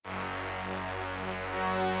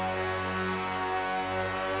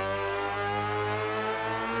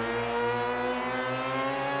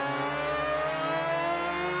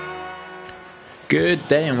Good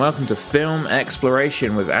day and welcome to Film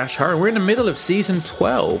Exploration with Ash Hurren. We're in the middle of Season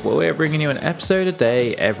 12, where we're bringing you an episode a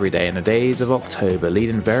day, every day in the days of October,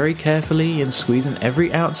 leading very carefully and squeezing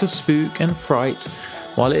every ounce of spook and fright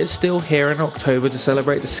while it is still here in October to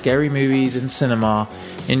celebrate the scary movies in cinema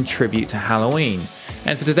in tribute to Halloween.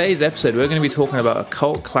 And for today's episode, we're going to be talking about a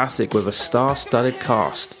cult classic with a star-studded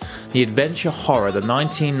cast, the adventure horror, the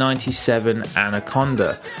 1997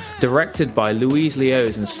 Anaconda, directed by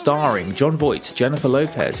Llose and starring Jon Voight, Jennifer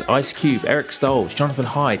Lopez, Ice Cube, Eric Stolz, Jonathan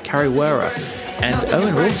Hyde, Kari Wuhrer, and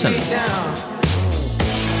Owen Wilson.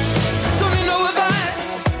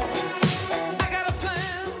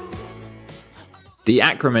 The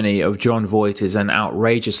acrimony of Jon Voight is an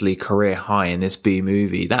outrageously career high in this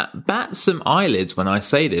B-movie. That bats some eyelids when I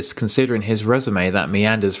say this, considering his resume that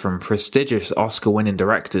meanders from prestigious Oscar-winning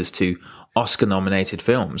directors to Oscar-nominated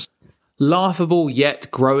films. Laughable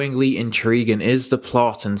yet growingly intriguing is the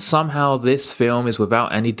plot, and somehow this film is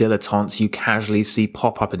without any dilettantes you casually see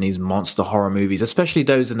pop up in these monster horror movies, especially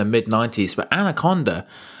those in the mid-90s, but Anaconda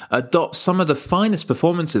adopts some of the finest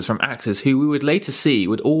performances from actors who we would later see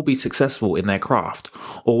would all be successful in their craft,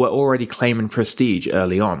 or were already claiming prestige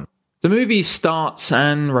early on. The movie starts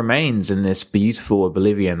and remains in this beautiful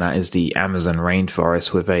oblivion that is the Amazon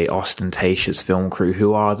rainforest, with a ostentatious film crew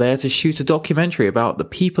who are there to shoot a documentary about the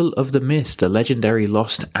people of the mist, the legendary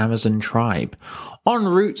lost Amazon tribe. En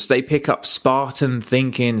route, they pick up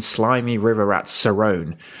Spartan-thinking, slimy river rat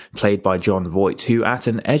Cerrone, played by Jon Voight, who, at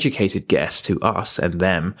an educated guess to us and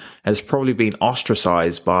them, has probably been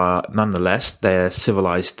ostracized, but nonetheless, their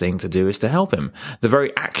civilized thing to do is to help him. The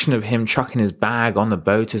very action of him chucking his bag on the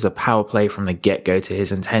boat is a power play from the get-go to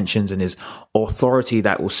his intentions and his authority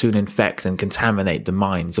that will soon infect and contaminate the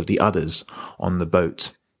minds of the others on the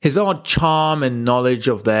boat. His odd charm and knowledge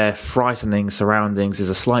of their frightening surroundings is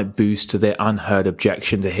a slight boost to their unheard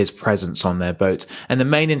objection to his presence on their boat, and the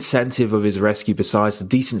main incentive of his rescue, besides the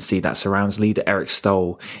decency that surrounds leader Eric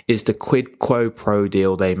Stolz, is the quid quo pro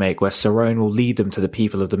deal they make, where Cerrone will lead them to the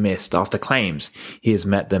people of the mist after claims he has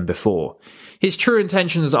met them before. His true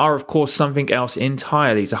intentions are, of course, something else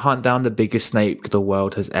entirely: to hunt down the biggest snake the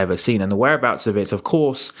world has ever seen, and the whereabouts of it, of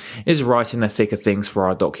course, is right in the thick of things for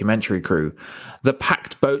our documentary crew. The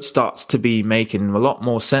packed boat starts to be making a lot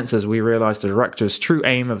more sense as we realise the director's true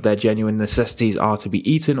aim of their genuine necessities are to be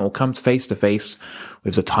eaten or come face to face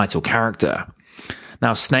with the title character.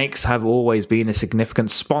 Now, snakes have always been a significant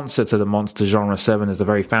sponsor to the monster genre, serving as the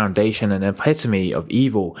very foundation and epitome of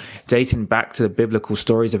evil, dating back to the biblical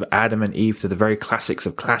stories of Adam and Eve to the very classics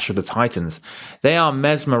of Clash of the Titans. They are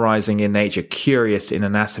mesmerizing in nature, curious in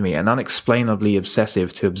anatomy, and unexplainably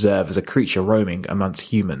obsessive to observe as a creature roaming amongst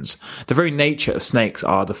humans. The very nature of snakes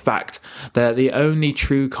are the fact that they're the only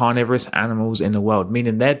true carnivorous animals in the world,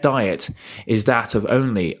 meaning their diet is that of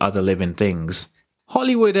only other living things.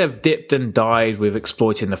 Hollywood have dipped and dived with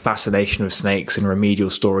exploiting the fascination of snakes in remedial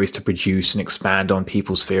stories to produce and expand on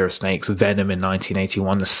people's fear of snakes. Venom in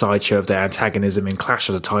 1981, the sideshow of their antagonism in Clash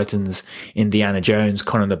of the Titans, Indiana Jones,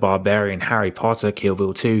 Conan the Barbarian, Harry Potter, Kill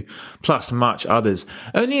Bill 2, plus much others.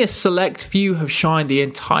 Only a select few have shined the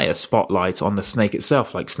entire spotlight on the snake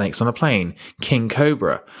itself, like Snakes on a Plane, King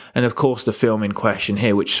Cobra, and of course the film in question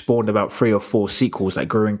here, which spawned about 3 or 4 sequels that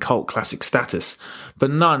grew in cult classic status, but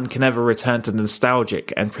none can ever return to the nostalgia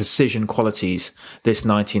and precision qualities this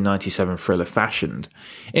 1997 thriller fashioned.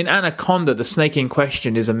 In Anaconda, the snake in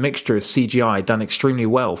question is a mixture of CGI done extremely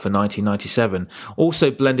well for 1997,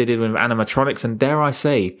 also blended in with animatronics and, dare I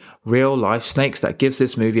say, real-life snakes that gives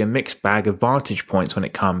this movie a mixed bag of vantage points when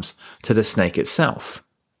it comes to the snake itself.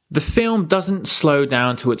 The film doesn't slow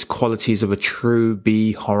down to its qualities of a true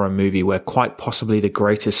B-horror movie, where quite possibly the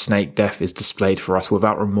greatest snake death is displayed for us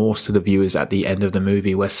without remorse to the viewers at the end of the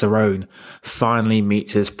movie, where Cerrone finally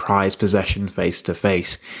meets his prized possession face to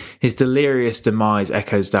face. His delirious demise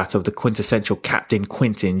echoes that of the quintessential Captain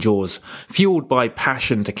Quint in Jaws, fueled by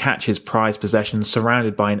passion to catch his prized possession,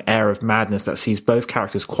 surrounded by an air of madness that sees both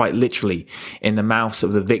characters quite literally in the mouths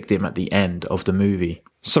of the victim at the end of the movie.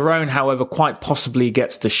 Cerrone, however, quite possibly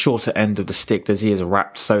gets the shorter end of the stick, as he is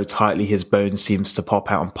wrapped so tightly his bone seems to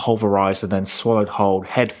pop out and pulverised and then swallowed whole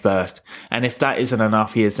head first, and if that isn't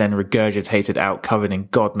enough, he is then regurgitated out covered in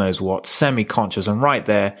God knows what, semi-conscious, and right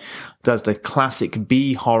there does the classic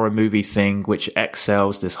B-horror movie thing which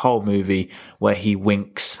excels this whole movie, where he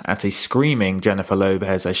winks at a screaming Jennifer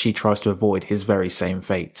Lopez as she tries to avoid his very same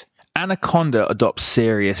fate. Anaconda adopts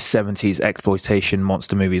serious 70s exploitation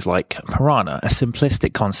monster movies like Piranha, a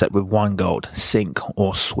simplistic concept with one goal: sink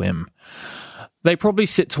or swim. They probably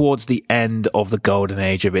sit towards the end of the golden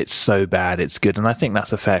age of it's so bad it's good, and I think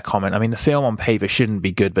that's a fair comment. I mean, the film on paper shouldn't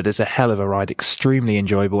be good, but it's a hell of a ride, extremely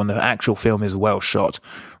enjoyable, and the actual film is well shot,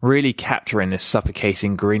 really capturing this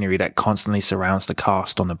suffocating greenery that constantly surrounds the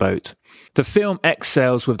cast on the boat. The film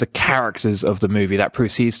excels with the characters of the movie that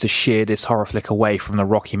proceeds to shear this horror flick away from the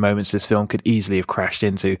rocky moments this film could easily have crashed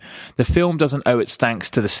into. The film doesn't owe its thanks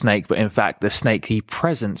to the snake, but in fact the snaky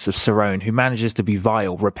presence of Cerrone, who manages to be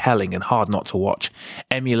vile, repelling and hard not to watch,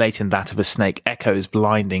 emulating that of a snake, echoes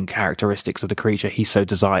blinding characteristics of the creature he so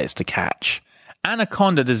desires to catch.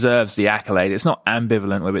 Anaconda deserves the accolade. It's not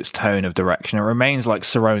ambivalent with its tone of direction. It remains like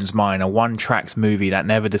Cerrone's mind, a one-track movie that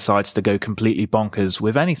never decides to go completely bonkers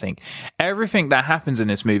with anything. Everything that happens in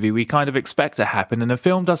this movie we kind of expect to happen, and the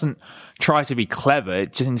film doesn't try to be clever.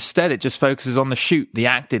 Instead, it just focuses on the shoot, the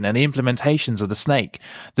acting, and the implementations of the snake.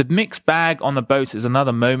 The mixed bag on the boat is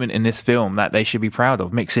another moment in this film that they should be proud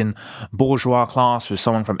of, mixing bourgeois class with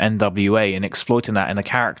someone from NWA and exploiting that in the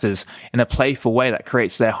characters in a playful way that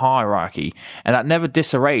creates their hierarchy. And that never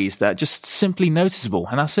disarrays, that just simply noticeable,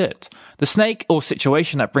 and that's it. The snake or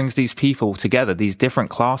situation that brings these people together, these different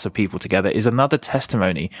class of people together, is another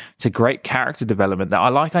testimony to great character development that,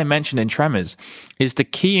 like I mentioned in Tremors, is the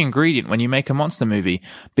key ingredient when you make a monster movie,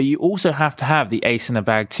 but you also have to have the ace in the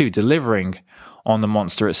bag too, delivering on the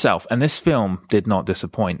monster itself, and this film did not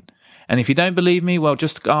disappoint. And if you don't believe me, well,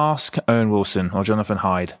 just ask Owen Wilson or Jonathan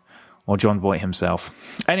Hyde, or John Voight himself.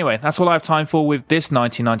 Anyway, that's all I have time for with this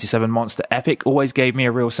 1997 monster epic. Always gave me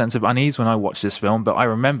a real sense of unease when I watched this film, but I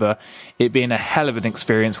remember it being a hell of an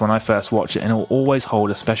experience when I first watched it, and it will always hold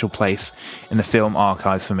a special place in the film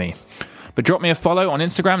archives for me. But drop me a follow on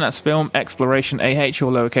Instagram, that's Film Exploration AH,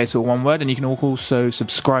 or lowercase or one word, and you can also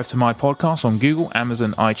subscribe to my podcast on Google,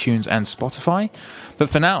 Amazon, iTunes, and Spotify. But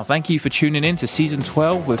for now, thank you for tuning in to Season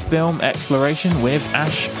 12 with Film Exploration with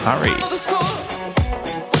Ash Kari.